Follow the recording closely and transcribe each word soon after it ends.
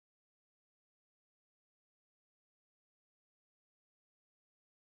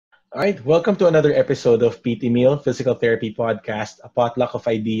All right, welcome to another episode of PT Meal Physical Therapy Podcast, a potluck of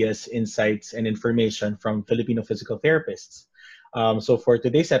ideas, insights, and information from Filipino physical therapists. So, for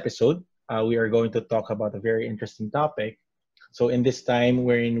today's episode, we are going to talk about a very interesting topic. So, in this time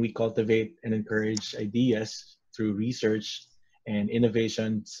wherein we cultivate and encourage ideas through research and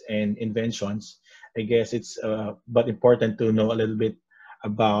innovations and inventions, I guess it's but important to know a little bit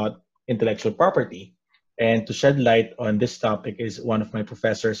about intellectual property. And to shed light on this topic is one of my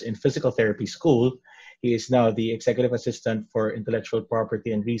professors in physical therapy school. He is now the executive assistant for intellectual property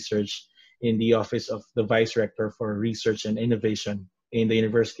and research in the office of the Vice-Rector for Research and Innovation in the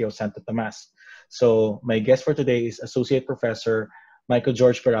University of Santo Tomas. So my guest for today is Associate Professor Michael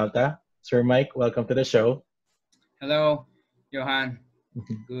George Peralta. Sir Mike, welcome to the show. Hello, Johan.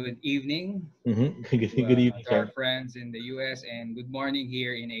 Mhm. Good evening Good evening, to our sir. friends in the US and good morning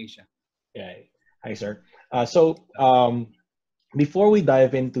here in Asia. Yeah. Hi, sir. Before we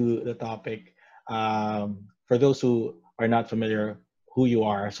dive into the topic, for those who are not familiar who you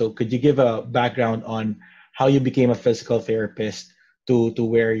are, so could you give a background on how you became a physical therapist to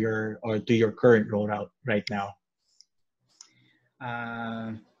where you're or to your current role out right now?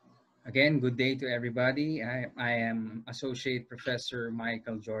 Uh, Again, good day to everybody. I am Associate Professor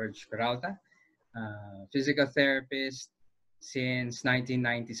Michael George Peralta, physical therapist since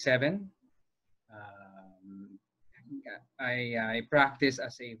 1997. Um, I practice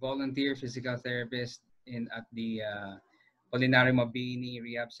as a volunteer physical therapist in at the Culinary Mabini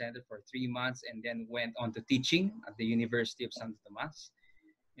Rehab Center for 3 months and then went on to teaching at the University of Santo Tomas.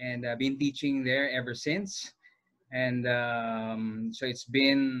 And I've been teaching there ever since. And so it's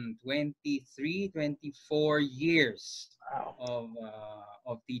been 24 years Wow.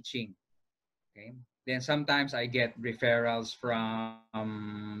 of teaching. Okay. Then sometimes I get referrals from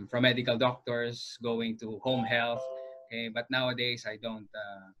medical doctors going to home health. Okay, but nowadays I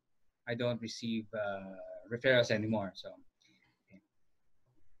don't receive referrals anymore. So okay.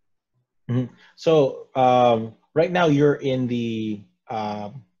 Mhm. So right now you're in the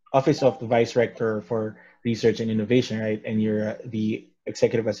office of the Vice Rector for Research and Innovation, right? And you're the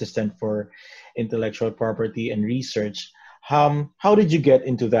executive assistant for intellectual property and research. How did you get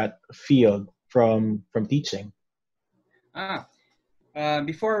into that field from teaching? Ah,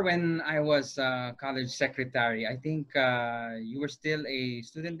 Before when I was college secretary, I think you were still a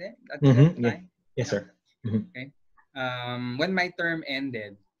student there at that Yeah. time. Yes, Yeah. sir. Hmm. Okay. When my term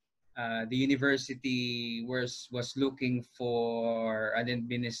ended, the university was looking for an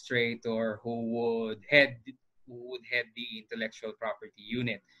administrator who would head the intellectual property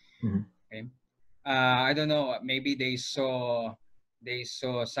unit. Hmm. Okay. I don't know. Maybe they saw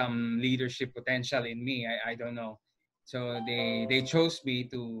some leadership potential in me. I don't know. So they chose me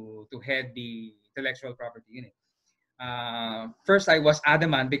to head the intellectual property unit. First, I was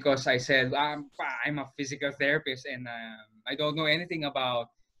adamant because I said I'm a physical therapist and I don't know anything about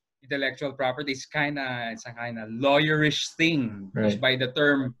intellectual property. It's a kind of lawyerish thing because Right. by the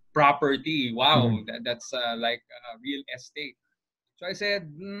term property, wow, Hmm. that's like real estate. So I said,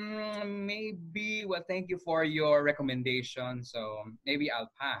 maybe, well, thank you for your recommendation. So maybe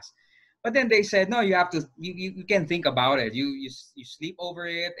I'll pass. But then they said, no, you can think about it. You sleep over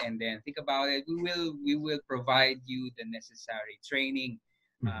it and then think about it. We will provide you the necessary training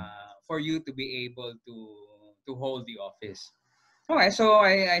Hmm. for you to be able to hold the office. Okay, so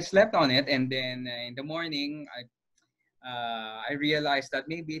I slept on it and then in the morning I realized that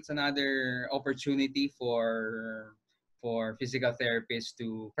maybe it's another opportunity for physical therapists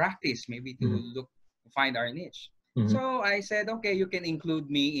to practice, maybe to Hmm. look find our niche. Hmm. So I said, okay, you can include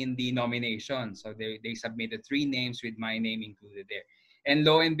me in the nomination. So they submitted 3 names with my name included there, and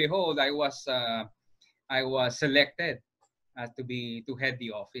lo and behold, I was selected to head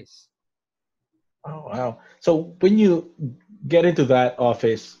the office. Oh, wow. So when you get into that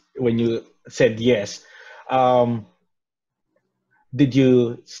office, when you said yes, um, did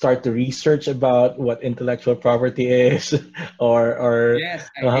you start to research about what intellectual property is, or Yes,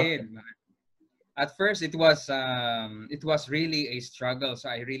 I uh did. At first it was really a struggle, so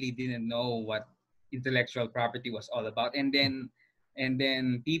I really didn't know what intellectual property was all about. And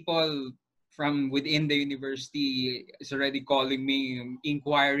then people from within the university is already calling me,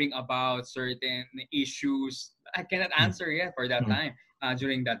 inquiring about certain issues I cannot answer yet for that time,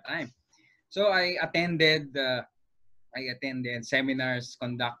 during that time. So I attended seminars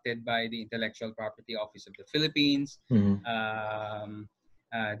conducted by the Intellectual Property Office of the Philippines, Mhm. um,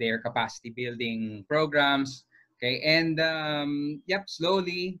 their capacity building programs. Okay, and yep,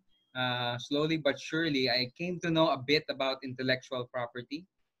 slowly but surely, I came to know a bit about intellectual property.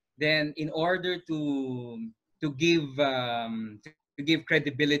 Then, in order to give give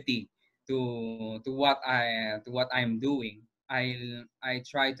credibility to what I'm doing, I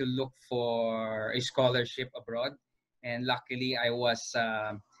try to look for a scholarship abroad, and luckily I was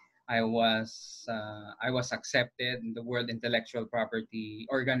accepted in the World Intellectual Property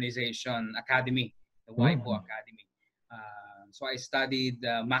Organization Academy, the WIPO Mm. Academy. So I studied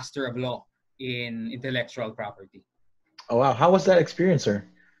Master of Law in Intellectual Property. Oh wow, how was that experience, sir?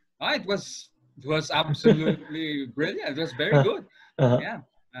 Oh, it was absolutely brilliant. It was very Uh, good. uh-huh. Yeah,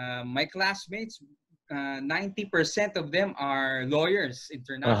 my classmates, 90% of them are lawyers, Uh-huh.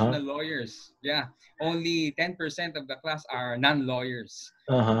 international lawyers. Yeah, only 10% of the class are non-lawyers.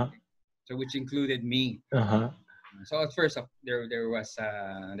 Uh-huh. So which included me. Uh-huh. So at first, there was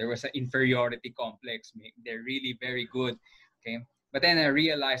an inferiority complex. They're really very good, okay. But then I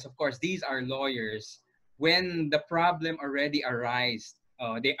realized, of course, these are lawyers. When the problem already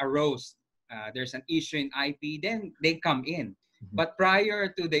they arose. There's an issue in IP, then they come in. Mhm. But prior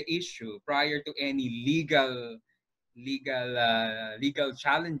to the issue, prior to any legal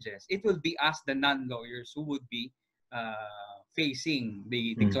challenges, it will be us, the non-lawyers, who would be facing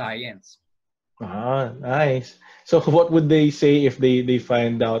the Mm. clients. Ah, nice. So what would they say if they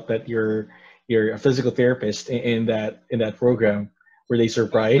find out that you're a physical therapist in that program? Were they Oh, well,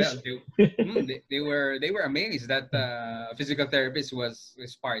 surprised? they were amazed that physical therapist was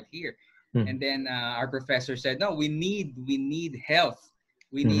part here, Mm. and then our professor said, "No, we need health.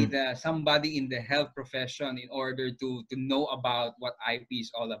 We Mhm. need somebody in the health profession in order to know about what IP is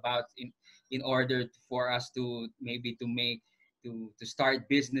all about. In order for us to maybe to start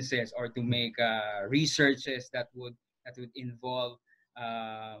businesses or to make researches that would involve."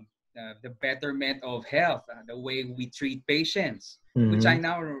 The betterment of health, the way we treat patients, which I Mhm.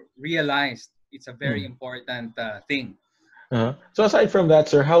 now realized it's a very Mm. important thing. So aside from that,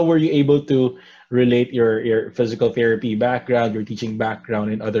 sir, how were you able to relate your physical therapy background, your teaching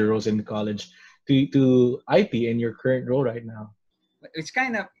background, and other roles in the college to IP and your current role right now? It's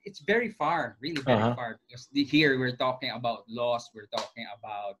very far, really very Uh-huh. far, because here we're talking about laws, we're talking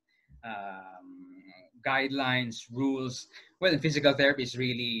about guidelines, rules. Well, in physical therapy, it's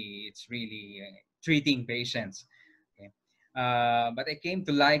really treating patients. Okay, but I came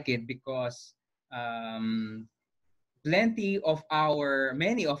to like it because um, many of our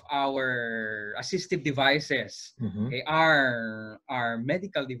assistive devices, Mm-hmm. okay, are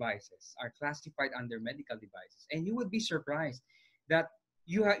medical devices, are classified under medical devices, and you would be surprised that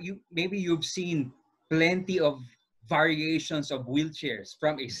you maybe you've seen plenty of variations of wheelchairs,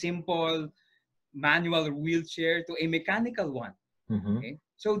 from a simple manual wheelchair to a mechanical one. Mm-hmm. Okay,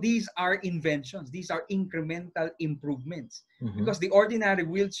 so these are inventions, these are incremental improvements, Mm-hmm. because the ordinary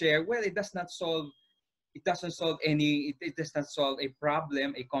wheelchair, well, it doesn't solve it does not solve a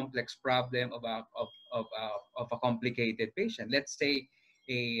problem, a complex problem of a complicated patient. Let's say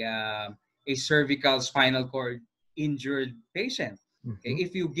a uh, a cervical spinal cord injured patient. Okay, Mm-hmm.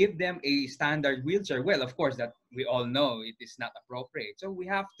 if you give them a standard wheelchair, well, of course, that we all know it is not appropriate, so we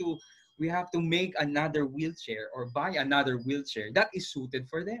have to make another wheelchair or buy another wheelchair that is suited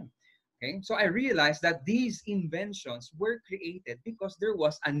for them. Okay, so I realized that these inventions were created because there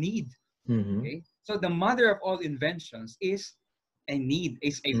was a need. Mm-hmm. Okay, so the mother of all inventions is a need,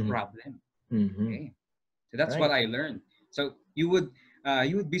 is a Mm-hmm. problem. Mm-hmm. Okay, so that's what Right. I learned. So you would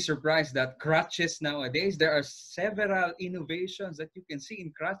be surprised that crutches nowadays, there are several innovations that you can see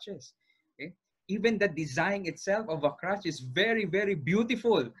in crutches. Okay, even the design itself of a crutch is very very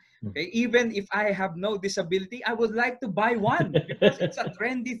beautiful. Okay, even if I have no disability, I would like to buy one because it's a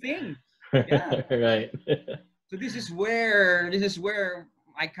trendy thing. Yeah, Right. so this is where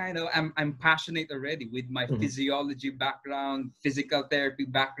I kind of I'm passionate already with my Mhm. physiology background, physical therapy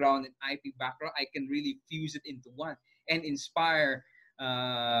background, and IP background. I can really fuse it into one and inspire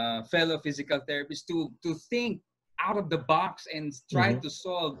fellow physical therapists to think out of the box and try Mhm. to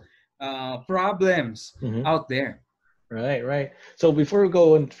solve problems Mhm. out there. Right, right. So before we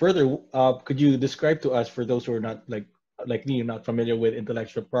go on further, could you describe to us, for those who are not like me, not familiar with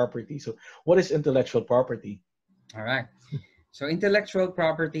intellectual property? So, what is intellectual property? All right. So intellectual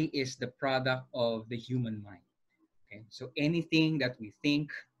property is the product of the human mind. Okay, so anything that we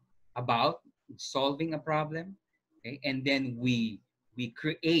think about solving a problem, okay, and then we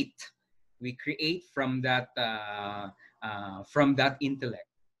create we create from that intellect.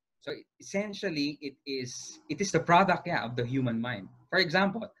 So essentially, it is the product, yeah, of the human mind. For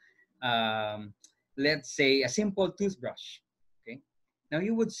example, um, let's say a simple toothbrush. Okay, now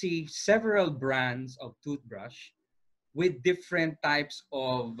you would see several brands of toothbrush with different types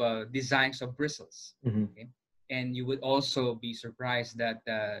of designs of bristles. Mhm. Okay? And you would also be surprised that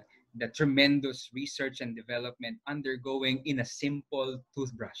the tremendous research and development undergoing in a simple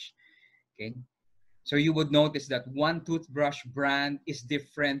toothbrush. Okay, so you would notice that one toothbrush brand is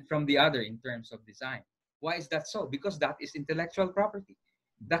different from the other in terms of design. Why is that so? Because that is intellectual property.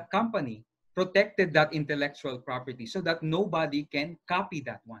 The company protected that intellectual property so that nobody can copy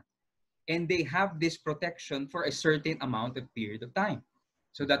that one. And they have this protection for a certain amount of period of time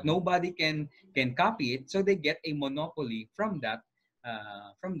so that nobody can copy it. So they get a monopoly from that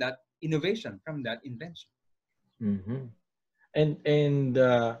innovation, from that invention. Mm-hmm. And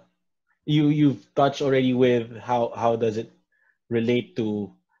you've touched already with how does it relate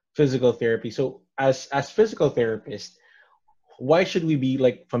to physical therapy. So as physical therapists, why should we be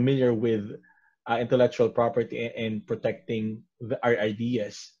like familiar with intellectual property and protecting our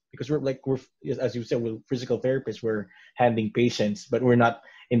ideas? Because we're as you said, we're physical therapists. We're handling patients, but we're not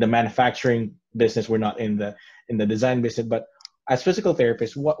in the manufacturing business. We're not in the design business. But as physical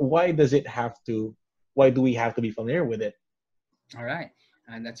therapists, why does it have to? Why do we have to be familiar with it? All right,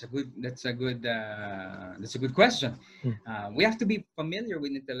 and that's a good question. We have to be familiar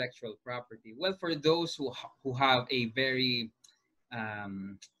with intellectual property. Well, for those who have a very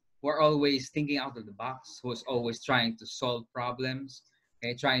who are always thinking out of the box, who's always trying to solve problems,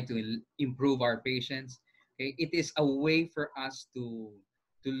 okay, trying to improve our patients. Okay, it is a way for us to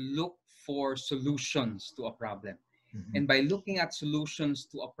look for solutions to a problem. Mm-hmm. And by looking at solutions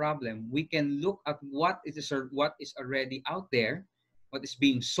to a problem, we can look at what is already out there, what is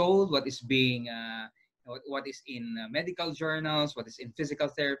being sold, what is in medical journals, what is in physical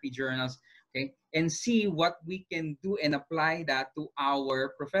therapy journals, okay, and see what we can do and apply that to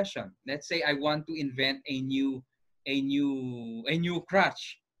our profession. Let's say I want to invent a new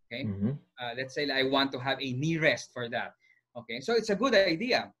crutch, okay. Mm-hmm. Let's say I want to have a knee rest for that, okay. So it's a good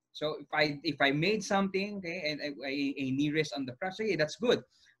idea. So if I made something, okay, and a knee rest on the crutch, okay, that's good,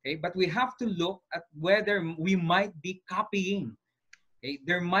 okay. But we have to look at whether we might be copying. Okay,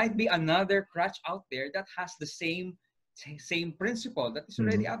 there might be another crutch out there that has the same principle that is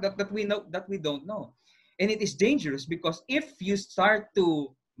already Mm-hmm. out that we know that we don't know, and it is dangerous because if you start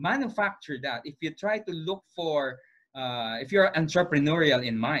to manufacture that, if you try to look for, if you're entrepreneurial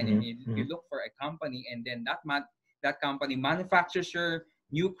in mind and you Mm-hmm. look for a company and then that company manufactures your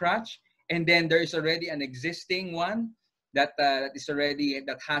new crutch and then there is already an existing one that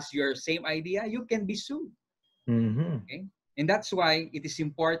has your same idea, you can be sued. Mm-hmm. Okay? And that's why it is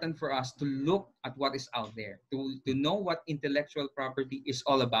important for us to look at what is out there, to know what intellectual property is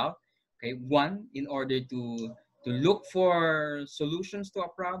all about. Okay, one, in order to look for solutions to a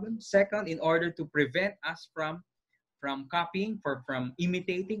problem. Second, in order to prevent us from copying, from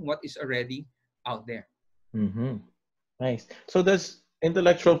imitating what is already out there. Mm-hmm. Nice. So does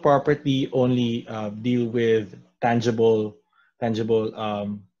intellectual property only deal with tangible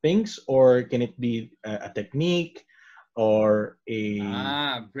things, or can it be a technique or a?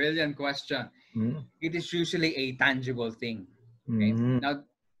 Brilliant question. Mm-hmm. It is usually a tangible thing. Okay. Mm-hmm. Now,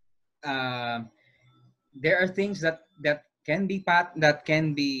 uh, there are things that can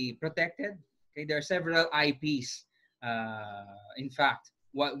be protected. Okay, there are several IPs. In fact,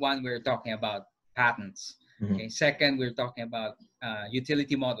 one we're talking about patents. Okay, second we're talking about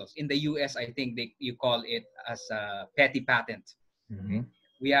utility models. In the U.S., I think you call it as a petty patent. Mm-hmm. Okay,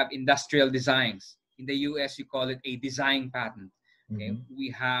 we have industrial designs. In the U.S., you call it a design patent. Okay, Mm-hmm.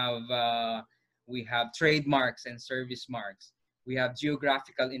 we have trademarks and service marks. We have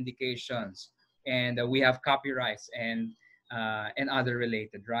geographical indications, and we have copyrights and other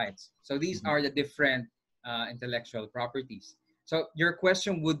related rights. So these are the different intellectual properties. So your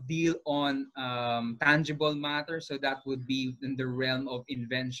question would deal on tangible matter. So that would be in the realm of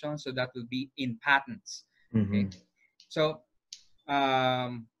invention. So that would be in patents. Mm-hmm. Okay. So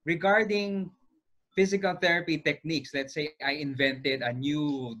regarding physical therapy techniques, let's say I invented a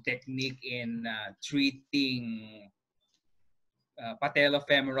new technique in treating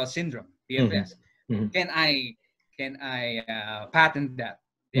patellofemoral syndrome, Mm-hmm. PFS. Mm-hmm. Can I patent that?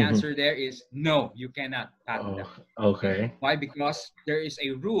 The Mm-hmm. answer there is no, you cannot patent Oh, that. Okay. okay. Why? Because there is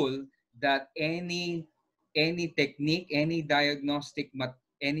a rule that any technique, any diagnosis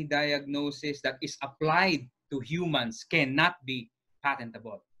that is applied to humans cannot be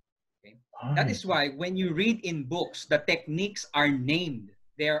patentable. Okay? That Alright. is why when you read in books, the techniques are named.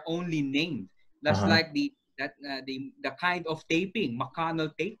 They are only named. That's Uh-huh. like the kind of taping,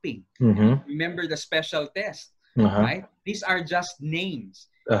 McConnell taping. Mm-hmm. Remember the special test, Uh-huh. right? These are just names.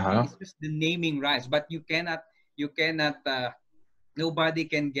 Okay, Uh-huh. it's just the naming rights, but you cannot. Nobody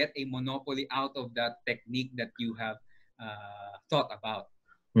can get a monopoly out of that technique that you have thought about.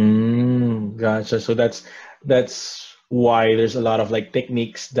 Okay. Gotcha. So that's why there's a lot of like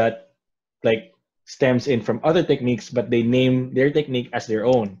techniques that like stems in from other techniques, but they name their technique as their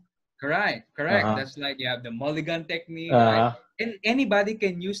own. Correct, correct. Uh-huh. That's like you have the mulligan technique, right? Uh-huh. And anybody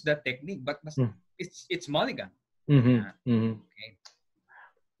can use that technique, but Mm. it's mulligan. Mm-hmm. Yeah. Mm-hmm. Okay.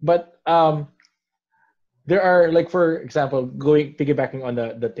 But there are like, for example, going piggybacking on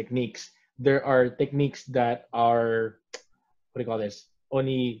the techniques, there are techniques that are, what do you call this,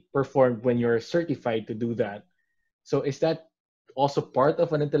 only performed when you're certified to do that. So is that also part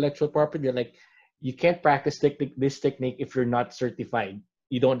of an intellectual property? Like, you can't practice this technique if you're not certified.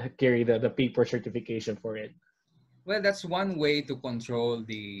 You don't carry the paper certification for it. Well, that's one way to control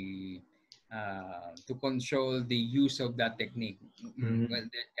the use of that technique. Mm. Well,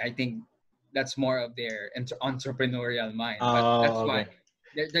 I think that's more of their entrepreneurial mind, but that's Oh, why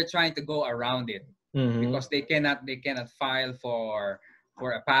okay. they're trying to go around it Mm-hmm. because they cannot file for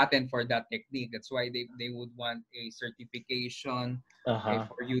a patent for that technique. That's why they would want a certification, okay, Uh-huh.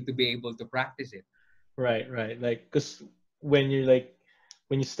 for you to be able to practice it. Right, right. Like, because when you're like,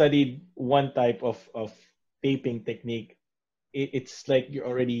 when you studied one type of taping technique, it's like you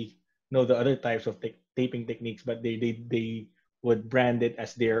already know the other types of taping techniques, but they would brand it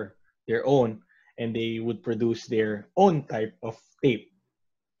as their own, and they would produce their own type of tape.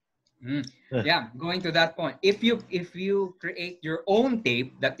 Mm. Yeah, going to that point. If you create your own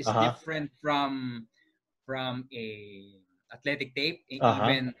tape that is Uh-huh. different from a athletic tape, Uh-huh.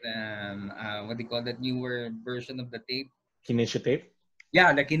 even what do you call that newer version of the tape? Kinesia tape.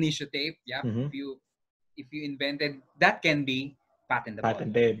 Yeah, the kinesio tape. Yeah, Mm-hmm. if you invented that can be patentable.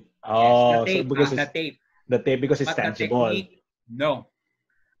 Patented. Yes, the Oh, so tape, because the it's tape, the tape, because it's but the tangible. technique, no.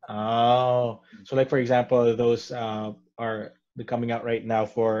 Oh, so like, for example, those are coming out right now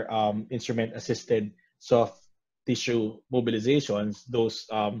for instrument assisted soft tissue mobilizations. Those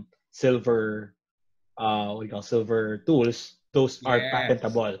silver, what do you call, silver tools. Those are Yes,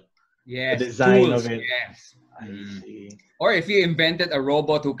 patentable. The yes, design of tools. it. Yes. I Mm. see. Or if you invented a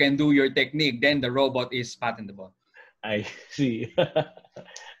robot who can do your technique, then the robot is patentable. I see.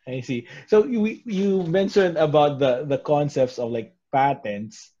 I see. So you mentioned about the concepts of like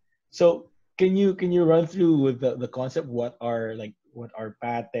patents. So can you run through with the concept? What are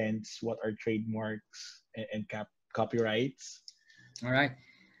patents? What are trademarks and copyrights? All right.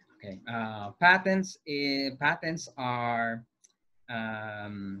 Okay. Patents are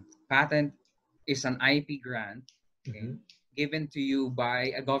patent is an IP grant, okay, Mm-hmm. given to you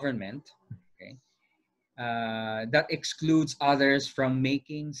by a government, okay, that excludes others from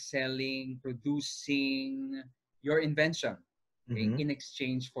making, selling, producing your invention, okay, Mm-hmm. in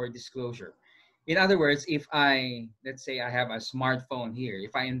exchange for disclosure. In other words, if let's say I have a smartphone here,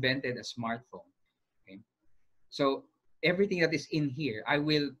 if I invented a smartphone, okay, so everything that is in here, I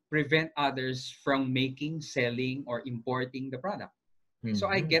will prevent others from making, selling, or importing the product. Okay, so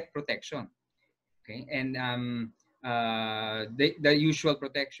I Mm-hmm. get protection. Okay, and the usual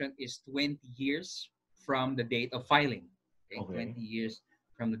protection is 20 years from the date of filing. Okay, Okay. 20 years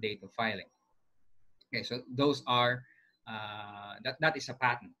from the date of filing. Okay, so those are that is a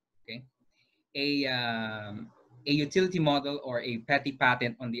patent. Okay, a um, a utility model or a petty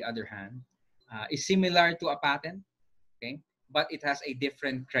patent, on the other hand, is similar to a patent, okay, but it has a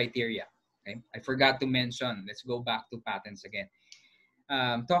different criteria. Okay, I forgot to mention. Let's go back to patents again.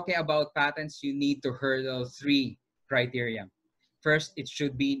 Talking about patents, you need to hurdle three criteria. First, it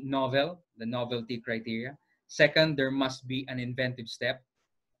should be novel, the novelty criteria. Second, there must be an inventive step.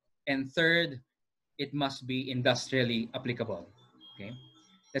 And third, it must be industrially applicable. Okay,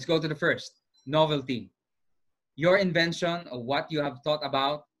 let's go to the first, novelty. Your invention or what you have thought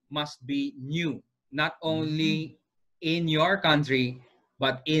about must be new, not Mm. only in your country,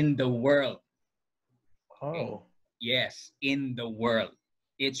 but in the world. Okay, Oh. yes, in the world.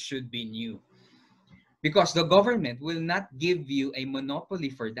 It should be new, because the government will not give you a monopoly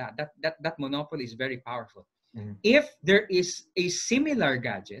for that. That monopoly is very powerful. Mm-hmm. If there is a similar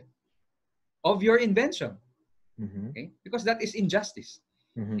gadget of your invention, Mm-hmm. okay, because that is injustice.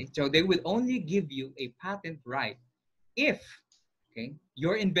 Mm-hmm. Okay? So they will only give you a patent right if, okay,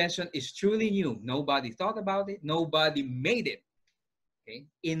 your invention is truly new. Nobody thought about it. Nobody made it. Okay,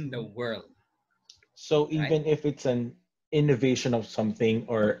 in the world, So right? even if it's an innovation of something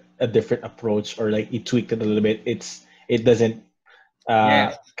or a different approach, or like you tweaked it a little bit, it doesn't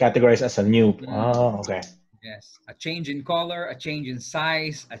Yes. categorize as a new. Mm. Oh, okay. Yes, a change in color, a change in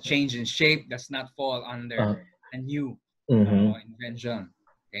size, a change in shape does not fall under Uh, a new mm-hmm. invention.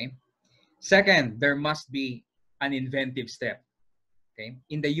 Okay. Second, there must be an inventive step. Okay.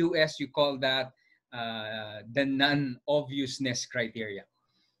 In the U.S., you call that the non-obviousness criteria.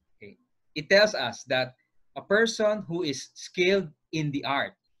 Okay. It tells us that a person who is skilled in the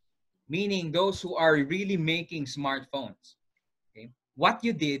art, meaning those who are really making smartphones. Okay? What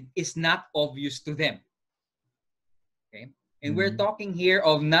you did is not obvious to them. Okay? And we're Mm-hmm. talking here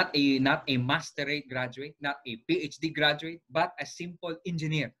of not a masterate graduate, not a PhD graduate, but a simple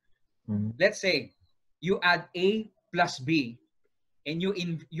engineer. Mm-hmm. Let's say you add A plus B, and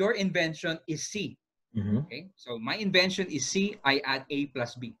your invention is C. Mm-hmm. Okay, so my invention is C. I add A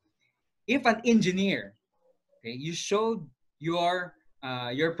plus B. If an engineer, okay, you showed your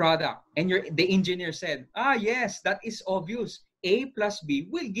product, and the engineer said, ah, yes, that is obvious. A plus B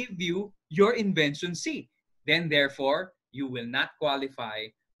will give you your invention C. Then therefore you will not qualify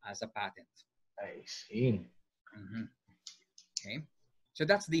as a patent. I see. Mhm. Okay, so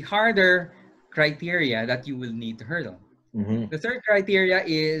that's the harder criteria that you will need to hurdle. Mm-hmm. The third criteria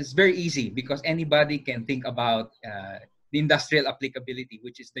is very easy because anybody can think about the industrial applicability,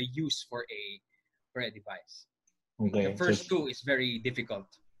 which is the use for a device. Okay? The Okay. first two is very difficult.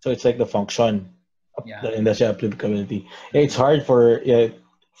 So it's like the function of Yeah. the industrial applicability. Yeah, it's Mhm. hard for, yeah,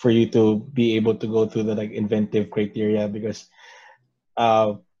 for you to be able to go through the like inventive criteria because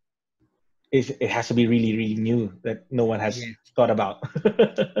uh it has to be really really new that no one has Yes. thought about.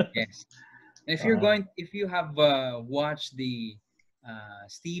 Yes. And uh, if you have watched the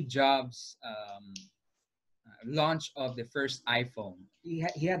Steve Jobs launch of the first iPhone, he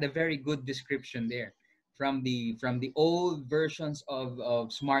had a very good description there, from the old versions of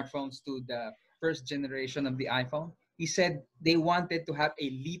smartphones to the first generation of the iPhone. He said they wanted to have a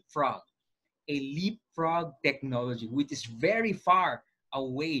leapfrog technology, which is very far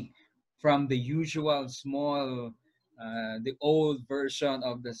away from the usual small, the old version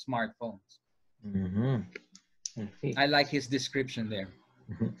of the smartphones. mhm. I see. I like his description there.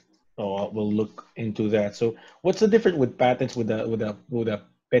 Mhm. So we'll look into that. So what's the difference with patents with a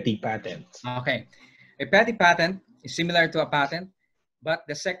petty patent? Okay. A petty patent is similar to a patent, but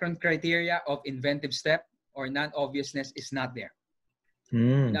the second criteria of inventive step or non-obviousness is not there.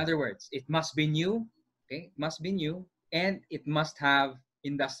 In Hmm. other words, it must be new, okay? It must be new, and it must have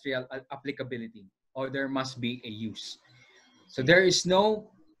industrial applicability, or there must be a use. So See. there is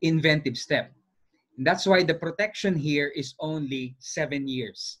no inventive step. And that's why the protection here is only 7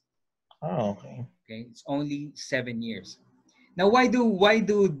 years. Oh, okay. Okay, it's only 7 years. Now, why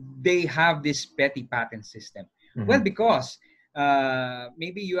do they have this petty patent system? Well, Mm-hmm. because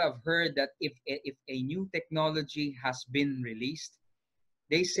maybe you have heard that if a new technology has been released,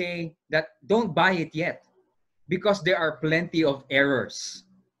 they say that don't buy it yet because there are plenty of errors.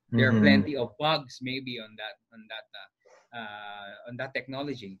 There are Mm-hmm. plenty of bugs maybe on that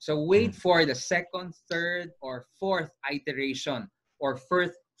technology. So wait for the second, third, or fourth iteration or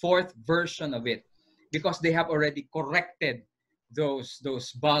fourth version of it, because they have already corrected those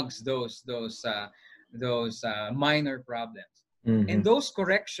bugs, those minor problems, Mm-hmm. and those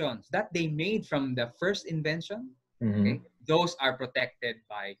corrections that they made from the first invention. Mm-hmm. Okay, those are protected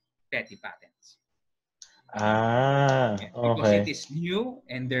by petty patents. Ah, Yeah, because it okay. is new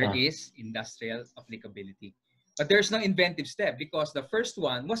and there Ah, is industrial applicability. But there's no inventive step because the first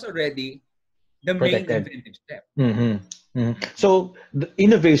one was already the main protected. inventive step. Mm-hmm. Mm-hmm. So the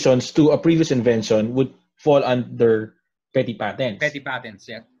innovations to a previous invention would fall under petty patents. Petty patents,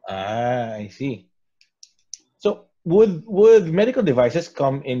 yeah. Ah, I see. So would medical devices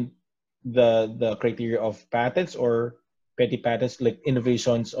come in the criteria of patents or petty patents, like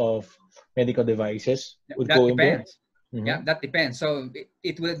innovations of medical devices would That go in there? depends. Yeah, Mm-hmm. that depends. So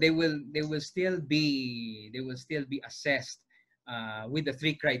it will they will still be assessed with the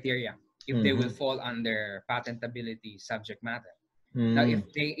three criteria if they will Mm-hmm. fall under patentability subject matter. Now, Mm-hmm.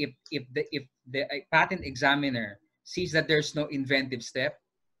 if the patent examiner sees that there's no inventive step,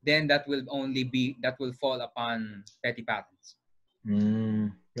 then that will fall upon petty patents.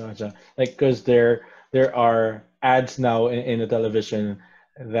 Mm, gotcha. Like, because there are ads now in the television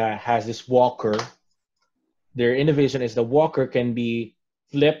that has this walker. Their innovation is the walker can be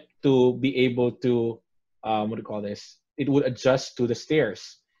flipped to be able to what do you call this? It would adjust to the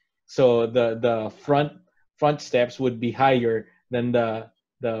stairs. So the front steps would be higher than the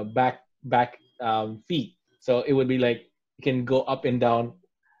back feet. So it would be like you can go up and down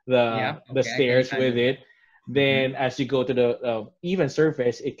Yeah, the okay, I can stairs with imagine that. it. Hmm. Then as you go to the even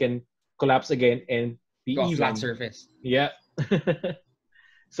surface, it can collapse again and be To a flat even. surface. Yeah.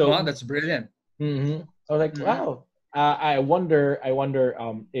 Wow, So that's brilliant. mhm. I was like, Hmm. wow. I wonder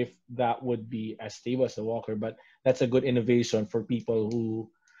if that would be as stable as a walker, but that's a good innovation for people who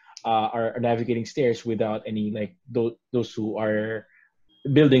are navigating stairs without any like those who are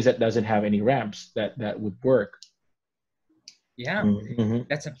buildings that doesn't have any ramps that would work. Yeah, Mm-hmm.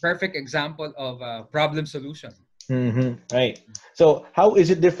 that's a perfect example of problem solution. Mm-hmm. Right. So how is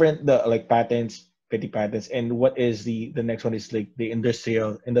it different, the like patents, petty patents, and what is the next one is like the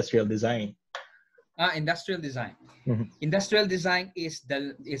industrial design? Industrial design. Mm-hmm. Industrial design is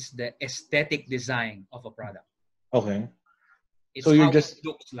the aesthetic design of a product. Okay. So It's you're how it just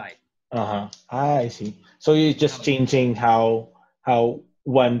looks like. uh-huh. Ah, I see. So you're It's how just it looks. changing how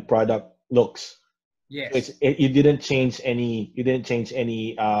one product looks. So Yes, you didn't change any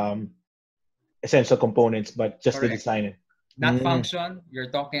essential components, but just the correct. design. Not Mm, function.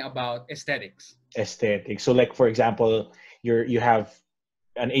 You're talking about aesthetics. aesthetic. So like for example, you have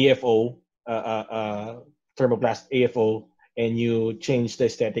an AFO, thermoplast AFO, and you change the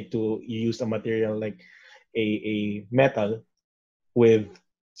aesthetic to you use a material like a metal with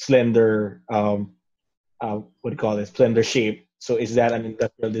slender what do you call it, slender shape. So is that an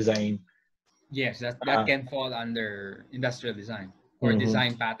industrial design? Yes, that Uh, can fall under industrial design or mhm.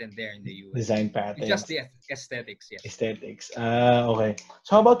 design patent there in the US. Design It's just patents, the aesthetics, yes. aesthetics. Okay. So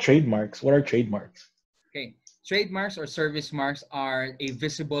how about trademarks? What are trademarks? Okay. Trademarks or service marks are a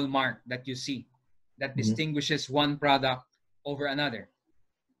visible mark that you see that Mm-hmm. distinguishes one product over another.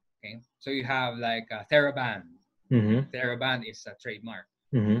 Okay. So you have like TheraBand. Mm-hmm. TheraBand is a trademark.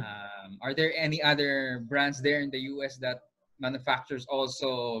 Mm-hmm. Are there any other brands there in the US that manufactures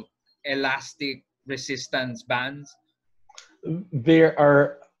also elastic resistance bands? There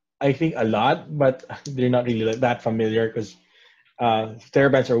are, I think, a lot, but they're not really like that familiar because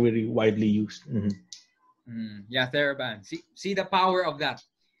therabands are really widely used. Mm-hmm. Yeah, TheraBand. See the power of that.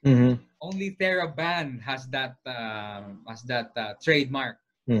 Mm-hmm. Only TheraBand has that trademark.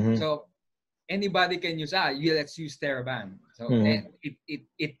 Mm-hmm. So anybody can use yeah, let's use TheraBand. So Mm-hmm. and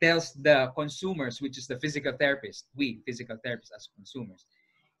it tells the consumers, which is the physical therapist, we physical therapists as consumers,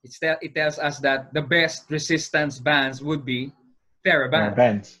 it tells us that the best resistance bands would be TheraBand.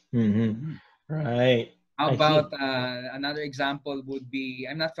 Therabands. Mm-hmm. Mhm. Right. How I about see. another example would be,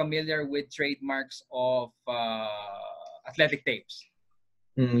 I'm not familiar with trademarks of athletic tapes.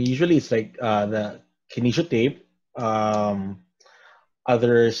 Usually it's like the kinesio tape. Um,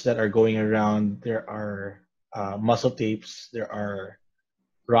 Others that are going around, there are muscle tapes, there are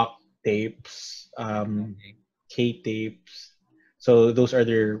rock tapes, Okay. K tapes. So those are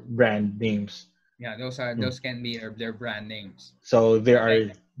their brand names. Yeah, Mm. those can be their brand names. So there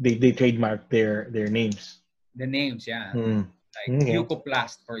Like are they trademark their names. the names, yeah. Mm. Like Okay.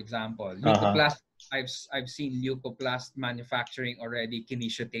 Leucoplast, for example. Uh-huh. Leucoplast, I've seen Leucoplast manufacturing already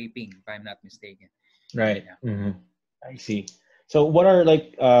kinesio taping, if I'm not mistaken. Right. Yeah. I see. So what are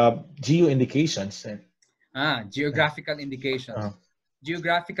like geo indications then? Geographical Uh, indications.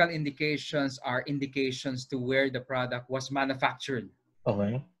 Geographical indications are indications to where the product was manufactured.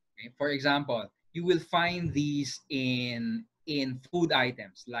 okay. Okay? For example, you will find these in food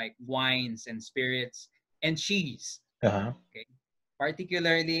items like wines and spirits and cheese. Uh-huh. Okay?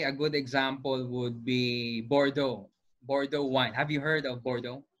 Particularly, a good example would be Bordeaux. Bordeaux wine. Have you heard of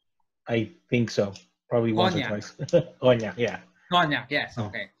Bordeaux? I think so. Probably once or Cognac. twice. Cognac, yeah. Cognac, yes. Oh.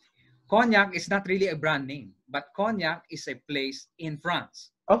 Okay. Cognac is not really a brand name, but Cognac is a place in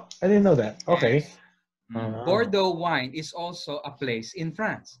France. Oh, I didn't know that. Okay. Yes. Oh. Bordeaux wine is also a place in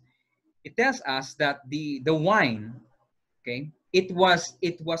France. It tells us that the wine, okay, it was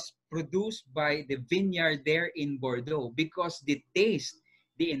produced by the vineyard there in Bordeaux because the taste,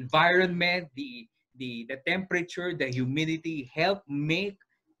 the environment, the temperature, the humidity help make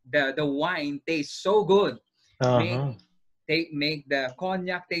the wine taste so good, make Uh-huh. make the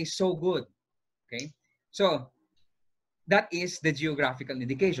cognac taste so good. Okay, so that is the geographical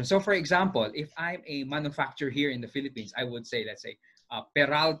indication. So for example, if I'm a manufacturer here in the Philippines, I would say, let's say,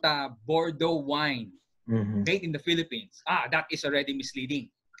 Peralta Bordeaux wine Mm-hmm. made in the Philippines. That is already misleading.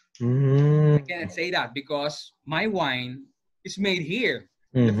 I Mm-hmm. cannot say that because my wine is made here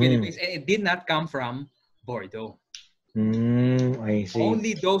in the Mm-hmm. Philippines and it did not come from Bordeaux. I see.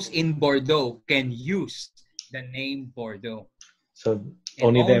 Only those in Bordeaux can use the name Bordeaux. So And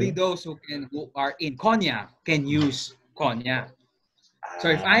only only them. those who are in Cognac can use Cognac. So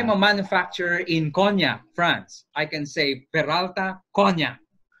if I'm Ah, a manufacturer in Cognac, France, I can say Peralta Cognac.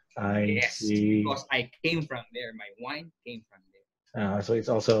 I Yes, see. because I came from there. My wine came from there. So it's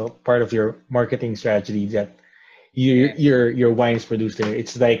also part of your marketing strategy that Yes, your wine is produced there.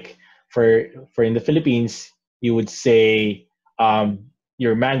 It's like for in the Philippines, you would say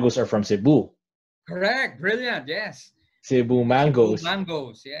your mangoes are from Cebu. correct. Brilliant. Yes. Cebu Cebu mangoes.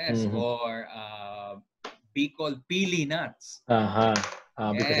 mangoes. Yes. Mm-hmm. Or Bicol pili nuts. Uh-huh.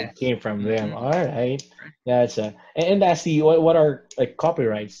 Because it Yes. came from them. Mhm. All right. That's and lastly, what are like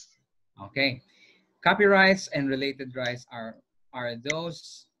copyrights? Okay. Copyrights and related rights are are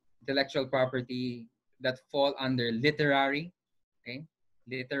those intellectual property that fall under literary, okay,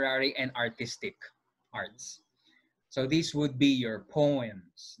 literary and artistic arts. So these would be your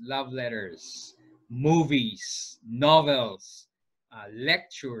poems, love letters, movies, novels,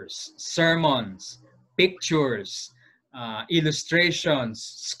 lectures, sermons, pictures, illustrations,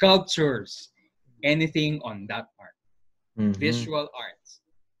 sculptures, anything on that part. Mm-hmm. Visual arts,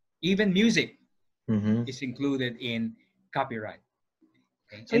 even music Mm-hmm. is included in copyright.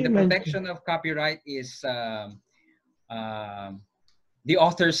 Okay? So And you the mentioned. protection of copyright is um, the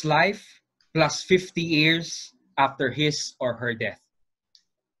author's life plus 50 years after his or her death.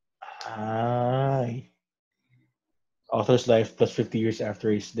 Ah, author's life plus 50 years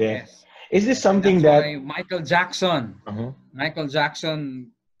after his death. Yes, Is this yes, and something that's that? why Michael Jackson. Uh-huh. Michael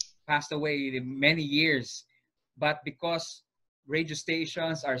Jackson passed away in many years, but because radio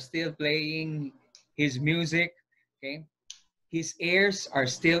stations are still playing his music, okay, his heirs are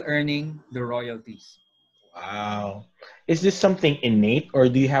still earning the royalties. Wow. Is this something innate or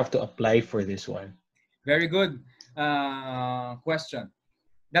do you have to apply for this one? Very good question.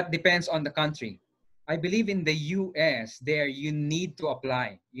 That depends on the country. I believe in the US there you need to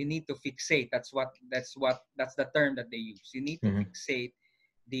apply. You need to fixate. That's the term that they use. You need to Mm-hmm. fixate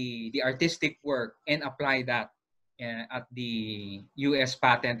the artistic work and apply that at the US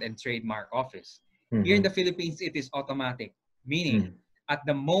Patent and Trademark Office. Here in Mm-hmm. the Philippines it is automatic, meaning at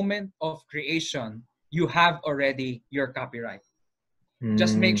the moment of creation you have already your copyright.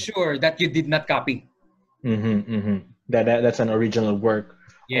 Just make Mm-hmm. sure that you did not copy. Mm-hmm. Mm-hmm. That's an original work.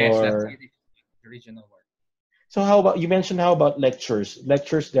 Yes, that's Or it. Original work. so how about you mentioned how about lectures?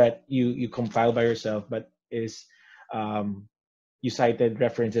 Lectures that you compile by yourself but is um you cited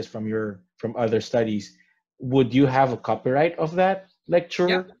references from your from other studies. Would you have a copyright of that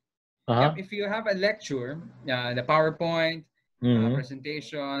Yep. lecture? Yep. Uh-huh. If you have a lecture, the PowerPoint Mm-hmm.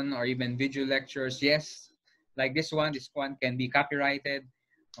 presentation or even video lectures, yes, like this one can be copyrighted.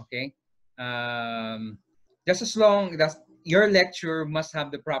 Okay. Um, just as long that your lecture must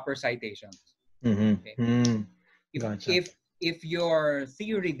have the proper citations. Okay. Mm-hmm. Mm. If Gotcha. if if your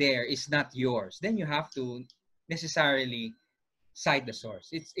theory there is not yours, then you have to necessarily cite the source.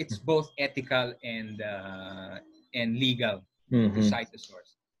 It's both ethical and legal to Mm-hmm. cite the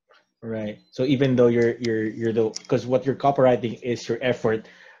source. Right. So even though you're the because what you're copywriting is your effort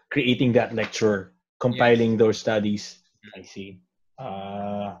creating that lecture, Yes. compiling those studies. I see.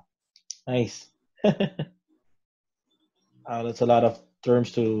 Ah, nice. That's a lot of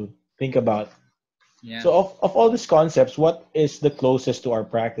terms to think about. Yeah. So of all these concepts, what is the closest to our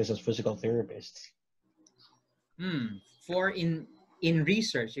practice as physical therapists? For in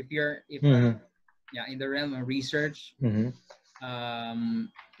research, if Mm-hmm. yeah, in the realm of research, Mm-hmm.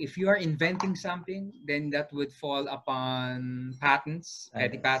 if you are inventing something, then that would fall upon patents,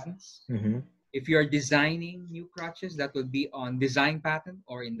 petty Patterns. patents. Mm-hmm. If you're designing new crutches, that would be on design patent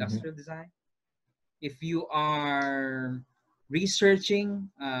or Mm-hmm. industrial design. If you are researching,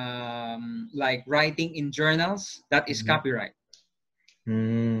 like writing in journals, that is Mm-hmm. copyright.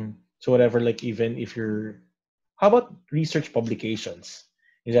 Mm. So whatever, like even if you're, how about research publications?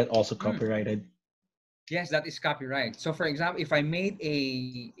 Is that also Mm, copyrighted? yes, that is copyright. So, for example, if I made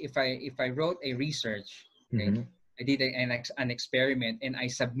a, if I wrote a research, okay, Mm-hmm. I did an experiment and I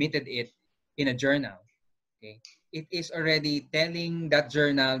submitted it in a journal. Okay, it is already telling that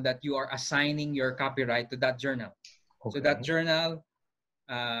journal that you are assigning your copyright to that journal. So that Okay. journal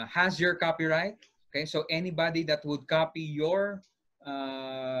has your copyright. Okay, so anybody that would copy your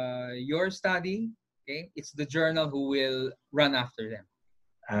study, okay, it's the journal who will run after them.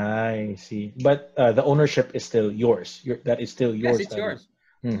 I see. But the ownership is still yours. That is still Yes, your it's study. yours.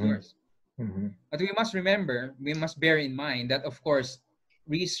 It's Mm-hmm. yours. Mm-hmm. But we must remember, we must bear in mind that of course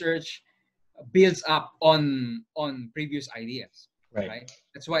research builds up on previous ideas, Right. right?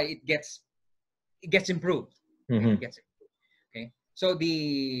 That's why it gets improved. Okay, it Mm-hmm. gets improved. Okay, so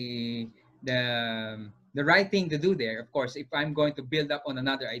the right thing to do there, of course, if I'm going to build up on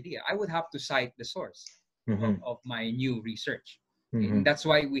another idea, I would have to cite the source Mm-hmm. of my new research. Okay, Mm-hmm. and that's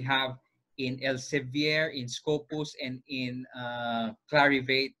why we have in Elsevier, in Scopus, and in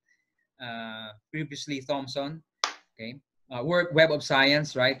Clarivate, previously Thomson. Okay, Web of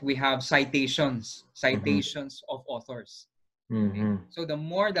Science, right? We have Mm-hmm. citations of authors. Okay, Mm-hmm. so the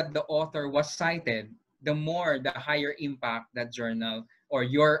more that the author was cited, the more the higher impact that journal or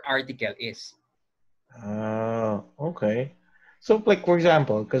your article is. Ah, okay. So, like for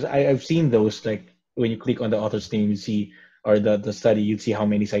example, because I've seen those, like when you click on the author's name, you see, or the study, you'd see how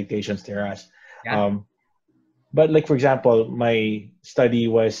many citations there are. Yeah. Um, but like for example, my study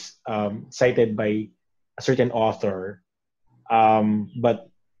was cited by a certain author. but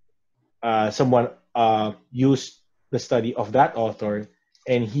someone used the study of that author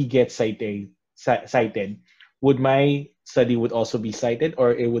and he gets cited, would my study would also be cited,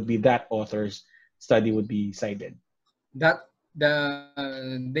 or it would be that author's study would be cited? That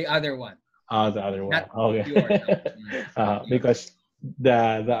the other one, The other not one. Okay. yours. No. Not yours. Because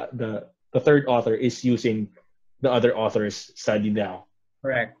the third author is using the other author's study now.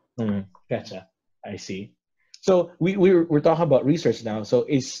 Correct. Gotcha. I see. So we're talking about research now. So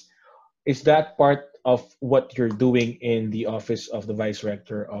is that part of what you're doing in the office of the Vice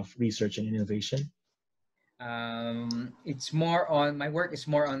Rector of Research and Innovation? It's more on my work is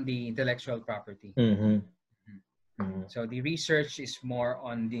more on the intellectual property. Mm-hmm. Mhm. Mm-hmm. So the research is more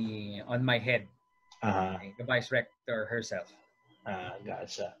on my head, Uh-huh. okay, the vice rector herself.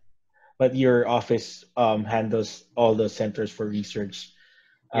 Gotcha. But your office handles all the centers for research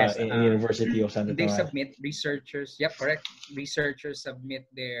Yes, in University of Santo they Tomas. submit researchers. Yep, correct. Researchers submit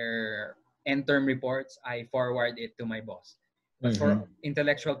their end term reports. I forward it to my boss. But Mm-hmm. for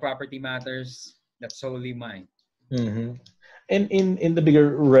intellectual property matters, that's solely mine. Mm-hmm. And in the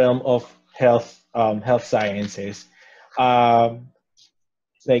bigger realm of health sciences, um,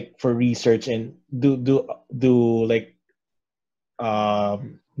 like for research, and do like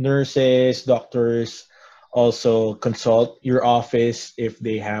nurses, doctors also consult your office if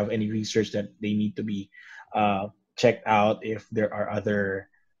they have any research that they need to be uh, checked out, if there are other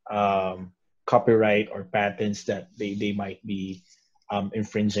um, copyright or patents that they might be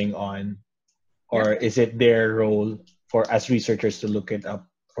infringing on, or Yep. is it their role for as researchers to look it up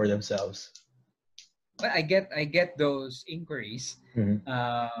for themselves? Well, I get those inquiries. Mm-hmm.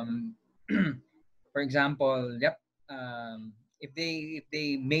 Um, for example, yep. If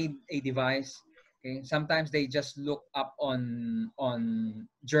they made a device, okay, sometimes they just look up on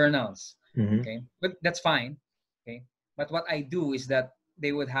journals, Mm-hmm. okay, but that's fine, okay. But what I do is that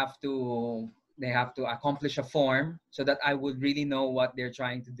they would have to they have to accomplish a form so that I would really know what they're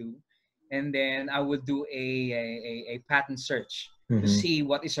trying to do, and then I would do a patent search to Mm-hmm. see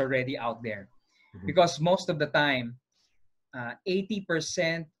what is already out there, Mm-hmm. because most of the time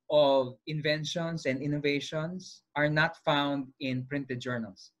 80% of inventions and innovations are not found in printed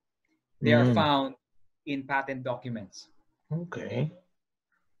journals. They are Mm. found in patent documents. Okay. Okay.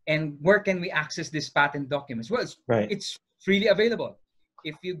 And where can we access these patent documents? Well, Right. it's freely available.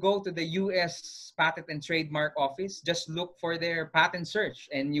 If you go to the US Patent and Trademark Office, just look for their patent search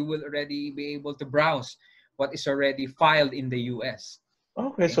and you will already be able to browse what is already filed in the US.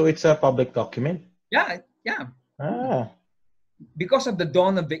 Okay, Okay. so it's a public document. Yeah, yeah. Ah. Because of the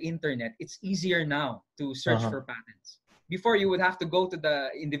dawn of the internet, it's easier now to search Uh-huh. for patents. Before, you would have to go to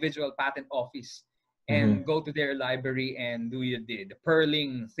the individual patent office Mm-hmm. and go to their library and do the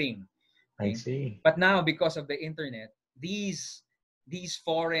purling thing. I Okay, see. but now because of the internet, these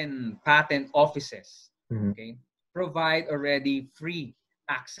foreign patent offices, Mm-hmm. okay, provide already free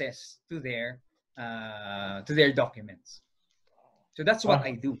access to their documents. So that's what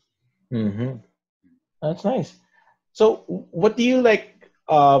I Ah. do. Mm-hmm. That's nice. So, what do you like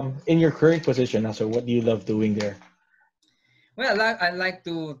in your current position? So, what do you love doing there? Well, I like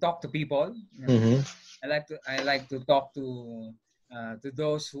to talk to people. You know, Mm-hmm. I like to talk to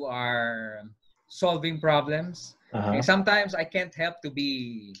those who are solving problems. Okay, Uh-huh. sometimes I can't help to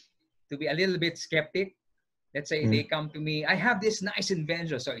be a little bit skeptic. Let's say they Mm-hmm. come to me, I have this nice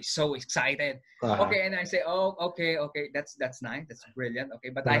invention, so he's so excited. Uh-huh. Okay, and I say, oh, okay, that's nice, that's brilliant. Okay,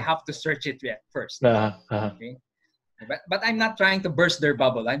 but I Uh-huh. have to search it yet first. Uh-huh. Uh-huh. Okay, but I'm not trying to burst their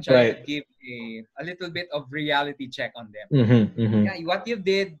bubble. I'm trying to Right. give a little bit of reality check on them. Mm-hmm. Mm-hmm. Yeah, what you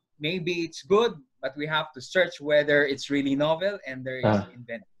did, maybe it's good, but we have to search whether it's really novel and there is Uh-huh.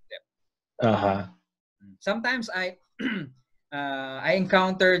 inventive depth. Uh-huh. Sometimes I I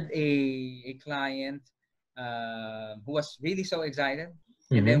encountered a client who was really so excited,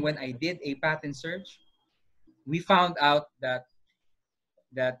 and then Mm-hmm. when I did a patent search, we found out that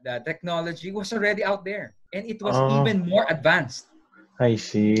the technology was already out there and it was Oh, even more advanced. I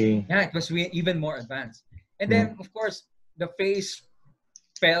see. Yeah, it was even more advanced. And Mm. then, of course, the face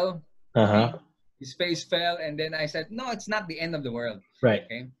fell. Uh-huh. Okay, his face fell, and then I said, "No, it's not the end of the world." Right.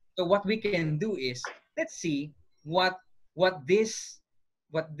 Okay, so what we can do is let's see what what this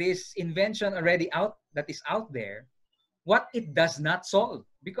this invention already out that is out there, what it does not solve,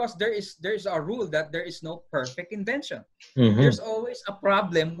 because there's a rule that there is no perfect invention. Mm-hmm. There's always a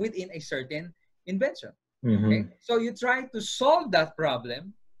problem within a certain invention. Mm-hmm. Okay, so you try to solve that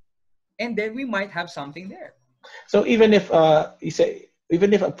problem, and then we might have something there. So even if you say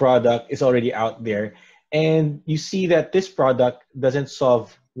even if a product is already out there and you see that this product doesn't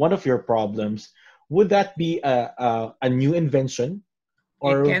solve one of your problems, would that be a new invention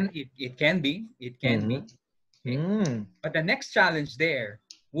or? It can be. It can Mm-hmm. be. Okay. Mm-hmm. But the next challenge there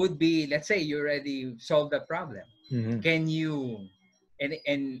would be, let's say you already solved the problem. Mm-hmm. Can you,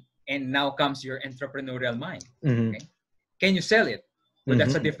 and now comes your entrepreneurial mind. Mm-hmm. Okay. Can you sell it? Well,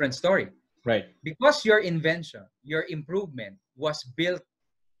 that's a Mm-hmm. different story. Right. Because your invention, your improvement was built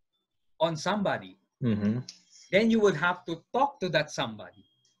on somebody, Mm-hmm. then you would have to talk to that somebody.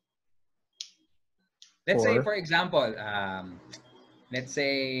 Let's say, For. for example, let's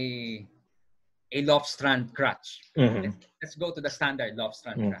say a loft strand crutch. Mm-hmm. Let's go to the standard loft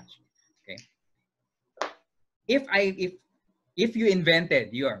strand Mm-hmm. crutch. Okay. If you invented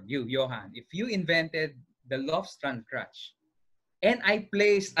you Johan, if you invented the loft strand crutch, and I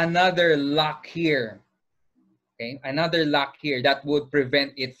placed another lock here, okay, another lock here that would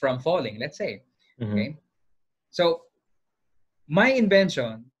prevent it from falling. Let's say, Mm-hmm. okay. So my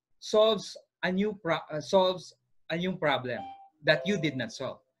invention solves solves a new problem that you did not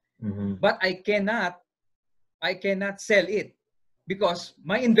solve, Mm-hmm. but I cannot sell it because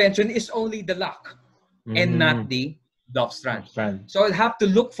my invention is only the lock and Mm-hmm. not the love strand. Strand. So I'll have to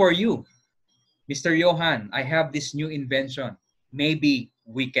look for you, Mr. Johan. I have this new invention. Maybe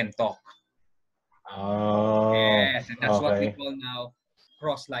we can talk. Oh, Yes, and that's what we okay. call now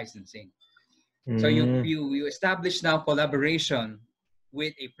cross licensing. So Mm-hmm. you establish now collaboration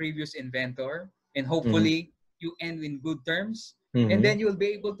with a previous inventor, and Mm-hmm. hopefully you end in good terms, and Mm-hmm. then you'll be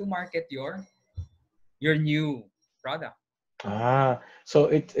able to market your new product. So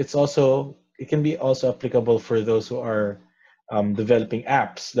it's also, it can be also applicable for those who are developing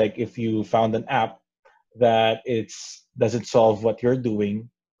apps. Like if you found an app that it's doesn't solve what you're doing,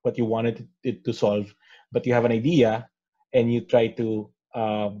 what you wanted it to solve, but you have an idea and you try to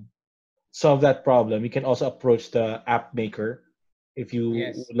solve that problem, you can also approach the app maker if you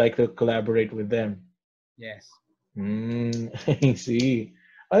Yes, would like to collaborate with them. yes, I see.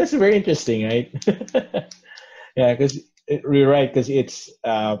 Oh, that's very interesting, right? Yeah, because you're right, because it's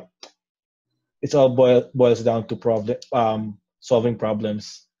all boils down to problem solving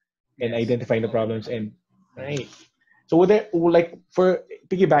problems and yes. identifying the Solving problems problem. and right. So would there, like, for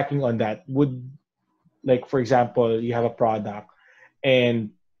piggybacking on that, would, like, for example, you have a product and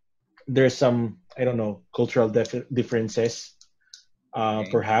there's some, I don't know, cultural differences,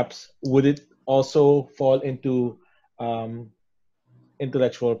 Okay. perhaps would it also fall into um,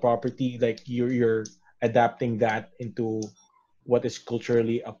 intellectual property, like you're adapting that into what is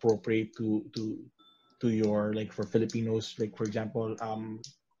culturally appropriate to your, like, for Filipinos, like for example,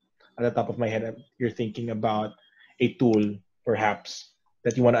 at the top of my head, you're thinking about a tool perhaps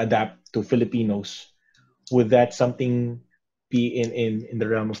that you want to adapt to Filipinos. Would that something be in the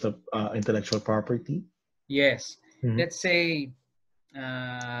realm of the intellectual property? Yes. Mm-hmm. Let's say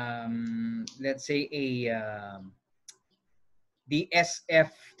let's say the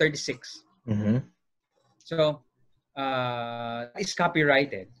SF-36. Mm-hmm. So that is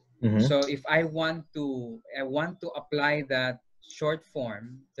copyrighted. Mm-hmm. So if I want to apply that short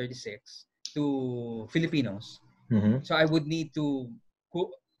form 36 to Filipinos, Mm-hmm. so I would need to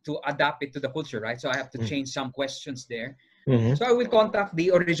adapt it to the culture, right? So I have to change some questions there. Mm-hmm. So I will contact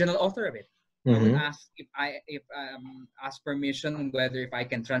the original author of it. I will Mm-hmm. ask if ask permission on whether if I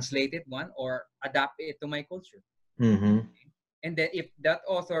can translate it one or adapt it to my culture. Mm-hmm. And then if that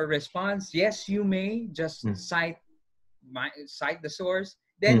author responds, yes, you may just cite the source,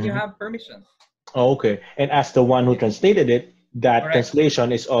 then you Mm-hmm. have permission. Oh, okay. And as the one who If, translated it, that correct.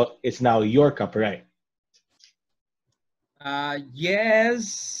 translation is all, it's now your copyright.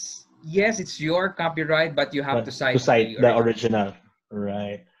 Yes, it's your copyright, but you have to But to cite cite the the original. original,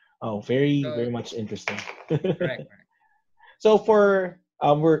 right? Oh, very So very much interesting. correct, correct. So for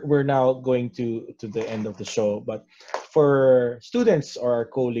we're now going to the end of the show, but for students or our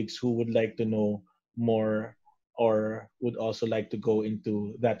colleagues who would like to know more or would also like to go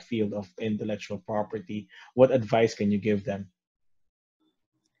into that field of intellectual property, what advice can you give them?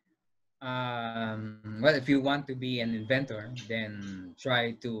 Well, if you want to be an inventor, then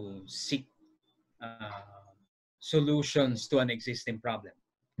try to seek solutions to an existing problem.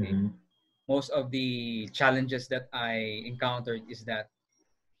 Okay. Mm-hmm. Most of the challenges that I encountered is that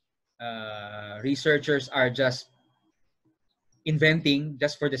researchers are just inventing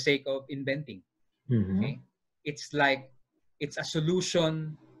just for the sake of inventing. Mm-hmm. Okay, it's like it's a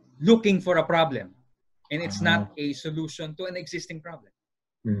solution looking for a problem, and it's Ah, not a solution to an existing problem.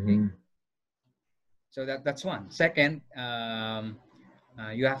 Okay, mm-hmm. so that's one. Second,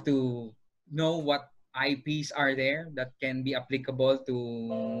 you have to know what IPs are there that can be applicable to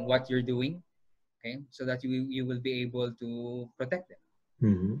what you're doing. Okay, so that you will be able to protect them.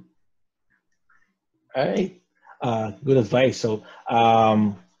 Mm-hmm. All right. Good advice. So,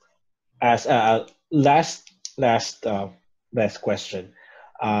 as last last question,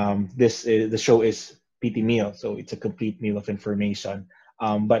 this is the show is PT meal, so it's a complete meal of information.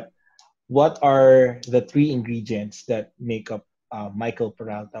 But what are the three ingredients that make up Michael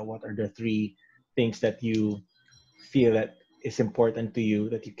Peralta? What are the three things that you feel that is important to you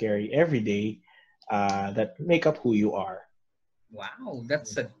that you carry every day that make up who you are? Wow,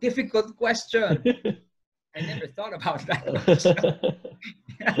 that's a difficult question. I never thought about that question.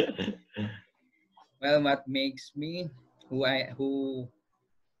 Well, what makes me who I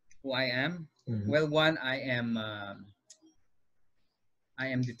am? Mhm, Well, one, I am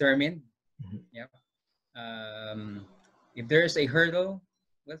determined. mhm, Yep. Um, if there's a hurdle,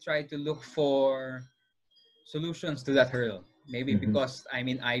 we'll try to look for solutions to that hurdle. Maybe mhm, because I'm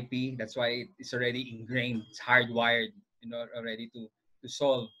in IP, that's why it's already ingrained. It's hardwired, already to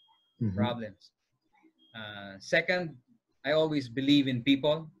solve mhm, problems. Second, I always believe in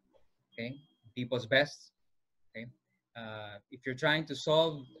people. Okay, people's best. Okay, if you're trying to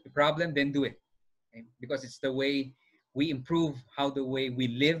solve a problem, then do it. Okay? Because it's the way we improve how the way we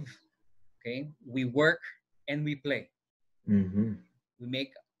live. Okay, we work and we play. mhm, We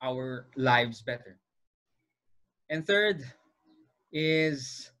make our lives better. And third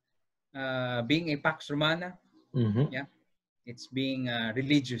is being a Pax Romana. mhm, Yeah, it's being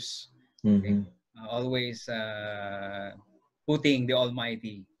religious. Okay, mhm. always putting the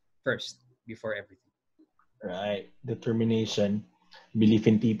Almighty first before everything. Right. Determination, belief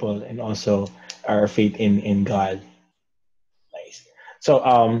in people, and also our faith in God. Nice. So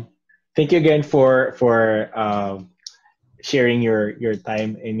thank you again for sharing your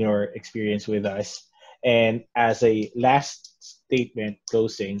time and your experience with us. And as a last statement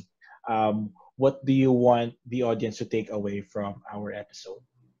closing, what do you want the audience to take away from our episode?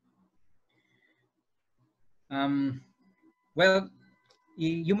 Um, well,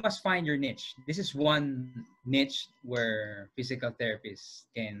 you must find your niche. This is one niche where physical therapists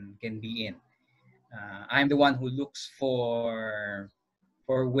can be in. I'm the one who looks for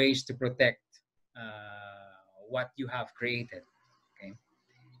ways to protect what you have created. Okay,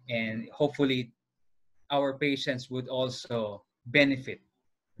 and hopefully our patients would also benefit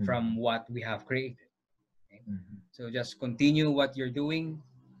from Mhm, what we have created. Okay? mhm, So just continue what you're doing.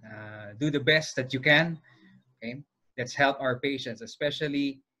 Do the best that you can. Okay, let's help our patients,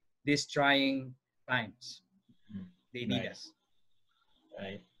 especially these trying times. mhm. They need Nice. us.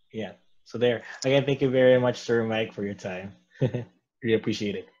 Right. Yeah. So there. Again, thank you very much, Sir Mike, for your time. Really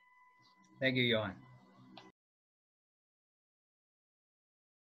appreciate it. Thank you, Johan.